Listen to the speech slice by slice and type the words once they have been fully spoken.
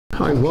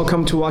Hi,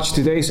 welcome to watch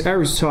today's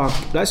Aries Talk.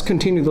 Let's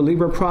continue the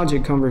Libra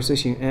project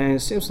conversation, and it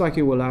seems like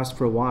it will last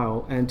for a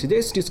while. And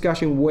today's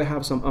discussion will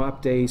have some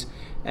updates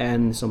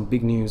and some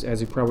big news.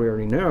 As you probably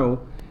already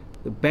know,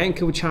 the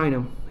Bank of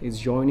China is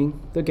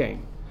joining the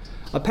game.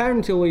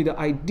 Apparently, the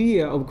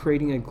idea of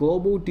creating a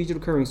global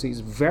digital currency is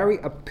very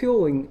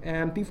appealing.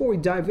 And before we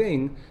dive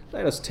in,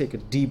 let us take a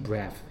deep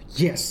breath.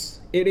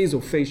 Yes, it is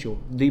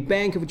official. The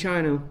Bank of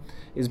China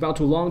is about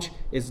to launch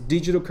its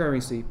digital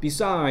currency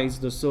besides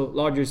the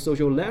largest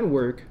social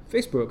network,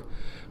 Facebook,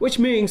 which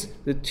means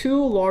the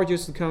two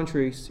largest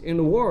countries in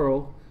the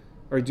world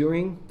are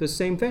doing the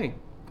same thing.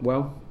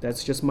 Well,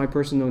 that's just my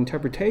personal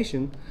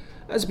interpretation.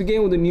 Let's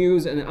begin with the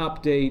news and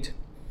update.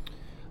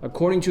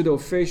 According to the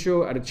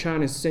official at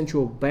China's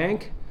central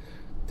bank,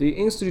 the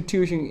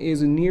institution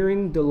is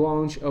nearing the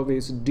launch of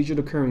its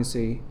digital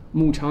currency.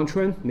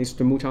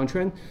 Mr. Mu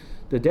Changchun,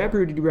 the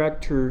deputy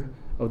director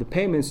of the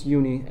payments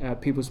unit at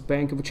People's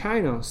Bank of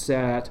China,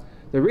 said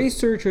the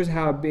researchers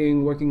have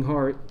been working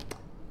hard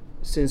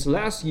since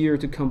last year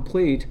to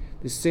complete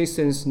the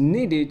systems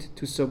needed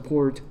to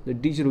support the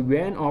digital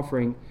yuan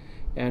offering,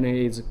 and it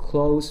is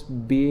close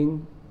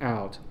being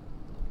out.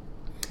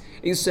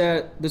 It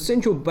said the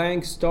central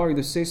bank started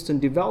the system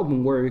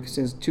development work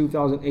since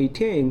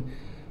 2018.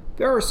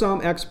 There are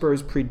some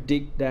experts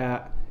predict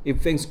that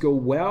if things go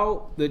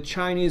well, the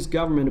Chinese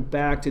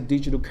government-backed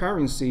digital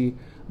currency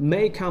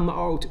may come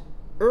out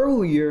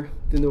earlier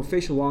than the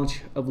official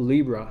launch of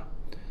Libra.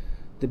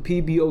 The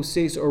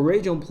PBOC's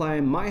original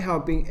plan might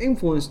have been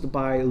influenced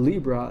by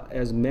Libra,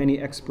 as many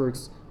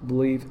experts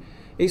believe.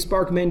 It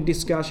sparked many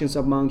discussions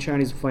among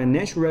Chinese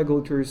financial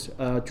regulators,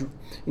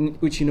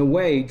 which in a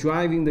way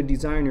driving the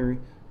designer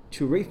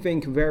to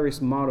rethink various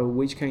models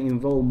which can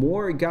involve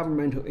more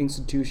governmental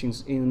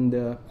institutions in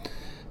the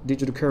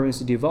digital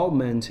currency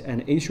development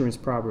and issuance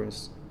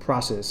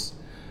process.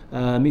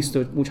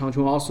 Mr. Mu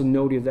Changchun also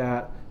noted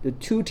that the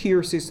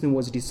two-tier system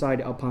was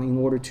decided upon in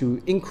order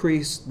to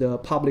increase the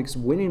public's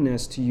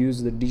willingness to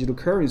use the digital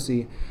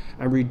currency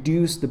and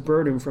reduce the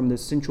burden from the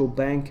central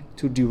bank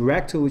to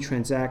directly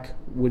transact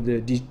with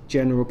the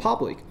general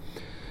public.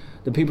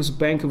 The People's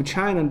Bank of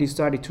China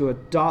decided to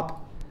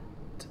adopt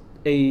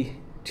a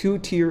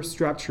two-tier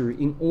structure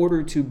in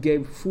order to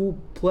give full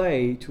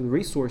play to the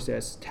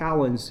resources,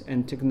 talents,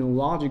 and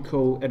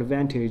technological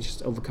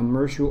advantages of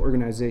commercial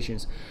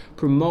organizations,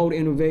 promote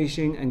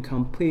innovation, and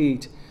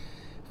compete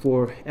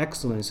for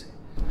excellence.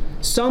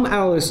 Some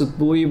analysts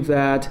believe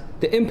that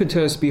the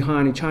impetus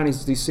behind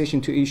China's decision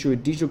to issue a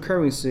digital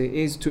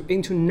currency is to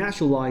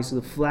internationalize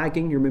the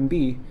flagging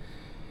renminbi.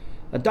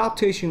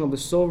 Adoption of the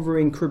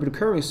sovereign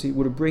cryptocurrency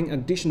would bring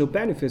additional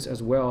benefits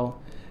as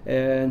well,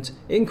 and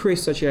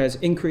such as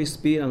increased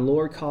speed and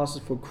lower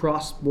costs for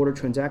cross-border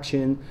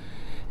transaction.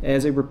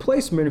 As a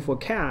replacement for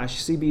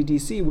cash,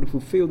 CBDC would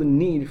fulfill the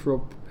need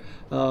for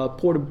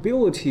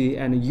portability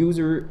and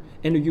user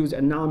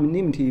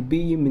anonymity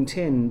being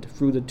maintained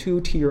through the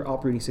two-tier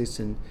operating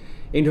system.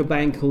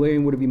 Interbank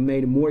clearing would be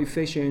made more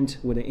efficient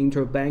with an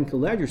interbank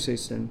ledger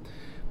system.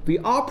 The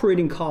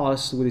operating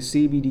costs with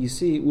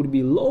CBDC would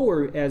be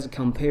lower as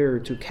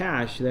compared to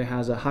cash that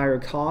has a higher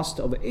cost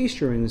of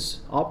issuance,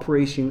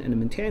 operation, and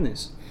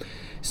maintenance.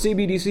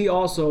 CBDC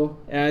also,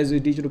 as a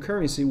digital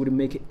currency, would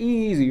make it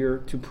easier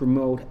to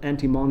promote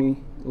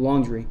anti-money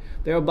laundering,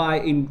 thereby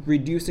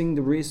reducing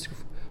the risk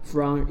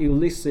from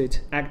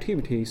illicit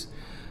activities.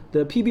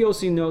 The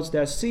PBOC notes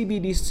that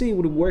CBDC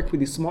would work with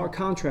the smart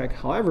contract.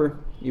 However,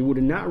 it would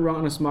not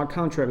run a smart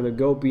contract that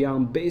go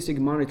beyond basic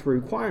monetary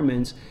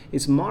requirements.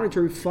 Its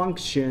monetary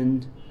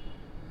function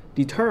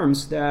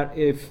determines that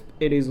if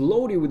it is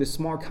loaded with a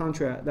smart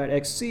contract that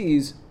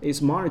exceeds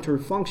its monetary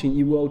function,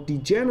 it will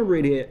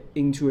degenerate it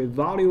into a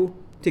value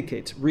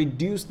ticket,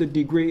 reduce the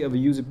degree of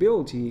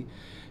usability,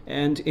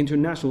 and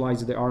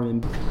internationalize the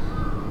RMB.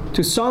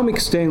 To some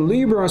extent,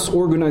 Libra's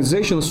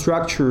organizational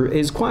structure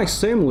is quite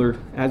similar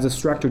as the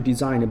structure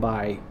designed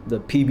by the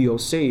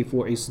PBOC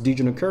for its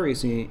digital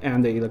currency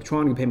and the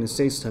electronic payment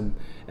system,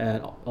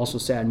 also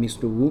said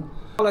Mr. Wu.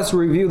 Now let's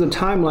review the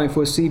timeline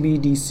for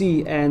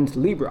CBDC and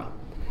Libra.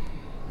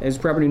 As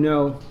you probably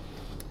know,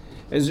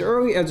 as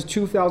early as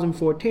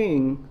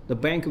 2014, the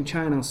Bank of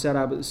China set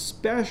up a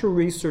special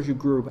research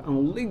group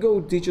on legal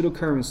digital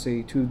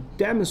currency to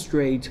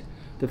demonstrate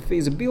the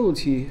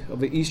feasibility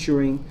of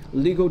issuing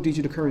legal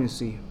digital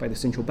currency by the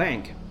central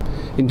bank.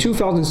 In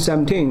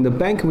 2017, the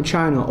Bank of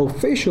China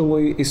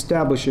officially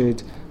established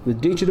the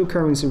Digital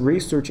Currency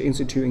Research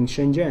Institute in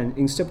Shenzhen.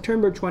 In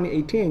September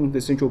 2018, the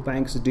central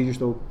bank's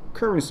Digital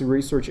Currency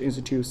Research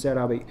Institute set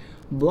up a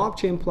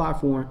blockchain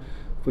platform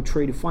for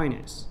trade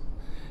finance.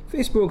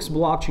 Facebook's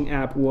blockchain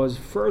app was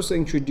first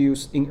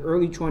introduced in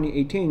early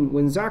 2018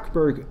 when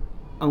Zuckerberg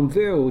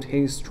unveiled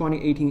his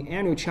 2018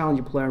 annual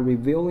challenge plan,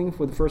 revealing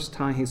for the first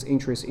time his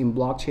interest in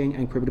blockchain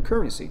and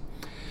cryptocurrency,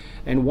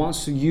 and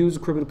wants to use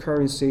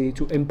cryptocurrency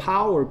to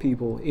empower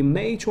people. In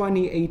May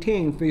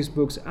 2018,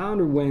 Facebook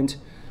underwent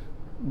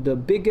the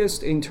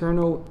biggest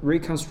internal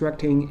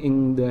reconstructing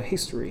in the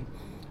history.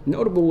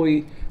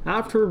 Notably,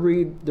 after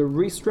the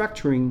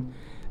restructuring,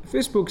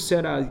 Facebook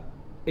set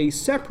a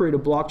separate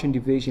blockchain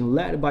division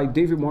led by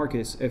David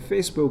Marcus, a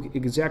Facebook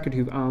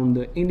executive on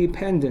the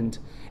independent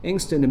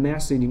instant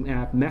messaging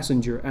app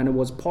Messenger, and it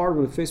was part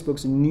of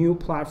Facebook's new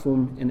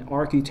platform and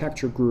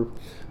architecture group.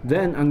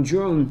 Then on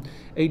June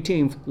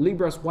 18th,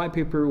 Libra's white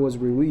paper was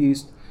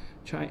released.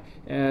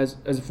 As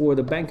for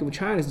the Bank of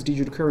China's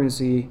digital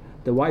currency,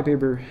 the white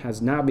paper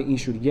has not been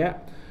issued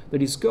yet. The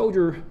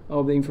disclosure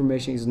of the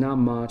information is not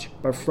much,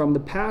 but from the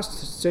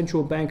past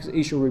central banks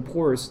issue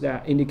reports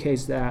that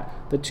indicates that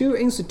the two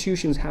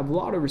institutions have a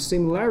lot of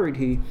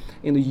similarity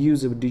in the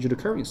use of digital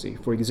currency.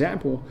 For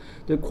example,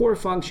 the core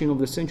function of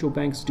the central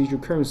bank's digital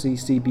currency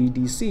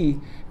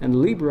 (CBDC)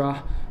 and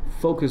Libra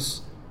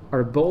focus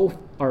are both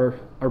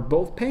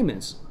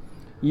payments.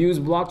 Use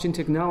blockchain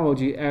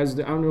technology as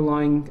the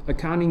underlying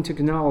accounting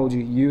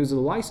technology. Use the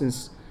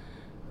license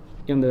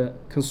in the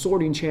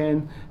consortium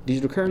chain,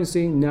 digital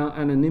currency,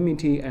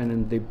 non-anonymity,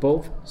 and they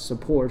both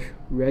support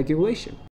regulation.